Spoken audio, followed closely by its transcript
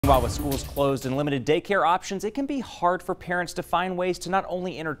While with schools closed and limited daycare options, it can be hard for parents to find ways to not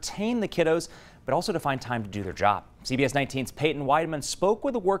only entertain the kiddos, but also to find time to do their job. CBS 19's Peyton Weidman spoke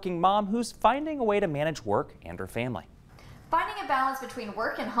with a working mom who's finding a way to manage work and her family. Finding a balance between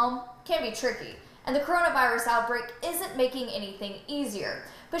work and home can be tricky, and the coronavirus outbreak isn't making anything easier.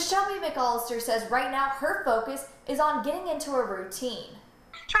 But Shelby McAllister says right now her focus is on getting into a routine.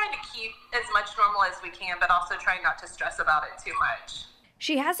 Trying to keep as much normal as we can, but also trying not to stress about it too much.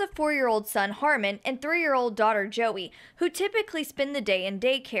 She has a 4-year-old son, Harmon, and 3-year-old daughter, Joey, who typically spend the day in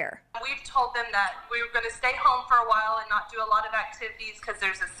daycare. We've told them that we were going to stay home for a while and not do a lot of activities because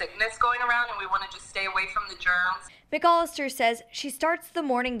there's a sickness going around and we want to just stay away from the germs. McAllister says she starts the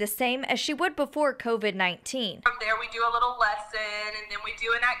morning the same as she would before COVID-19. From there we do a little lesson and then we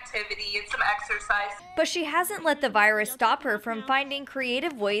do an activity and some exercise. But she hasn't let the virus stop her from finding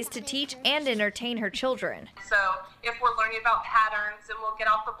creative ways to teach and entertain her children. So if we're learning about patterns, then we'll get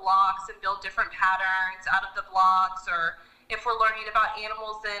off the blocks and build different patterns out of the blocks, or if we're learning about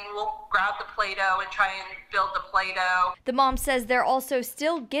animals, then we'll grab the Play-Doh and try and build the Play-Doh. The mom says they're also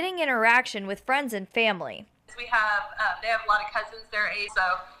still getting interaction with friends and family. We have, they have a lot of cousins their age, so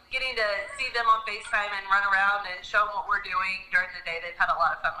getting to see them on FaceTime and run around and show them what we're doing during the day, they've had a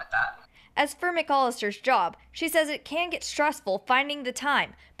lot of fun with that. As for McAllister's job, she says it can get stressful finding the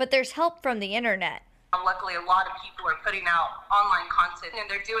time, but there's help from the internet. Luckily, a lot of people are putting out online content and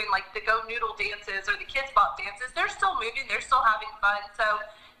they're doing like the Go Noodle dances or the Kids Bop dances. They're still moving, they're still having fun. So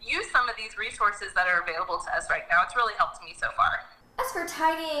use some of these resources that are available to us right now. It's really helped me so far. As for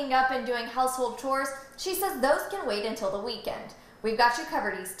tidying up and doing household chores, she says those can wait until the weekend. We've got you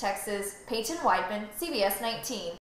covered, East Texas. Peyton Weidman, CBS 19.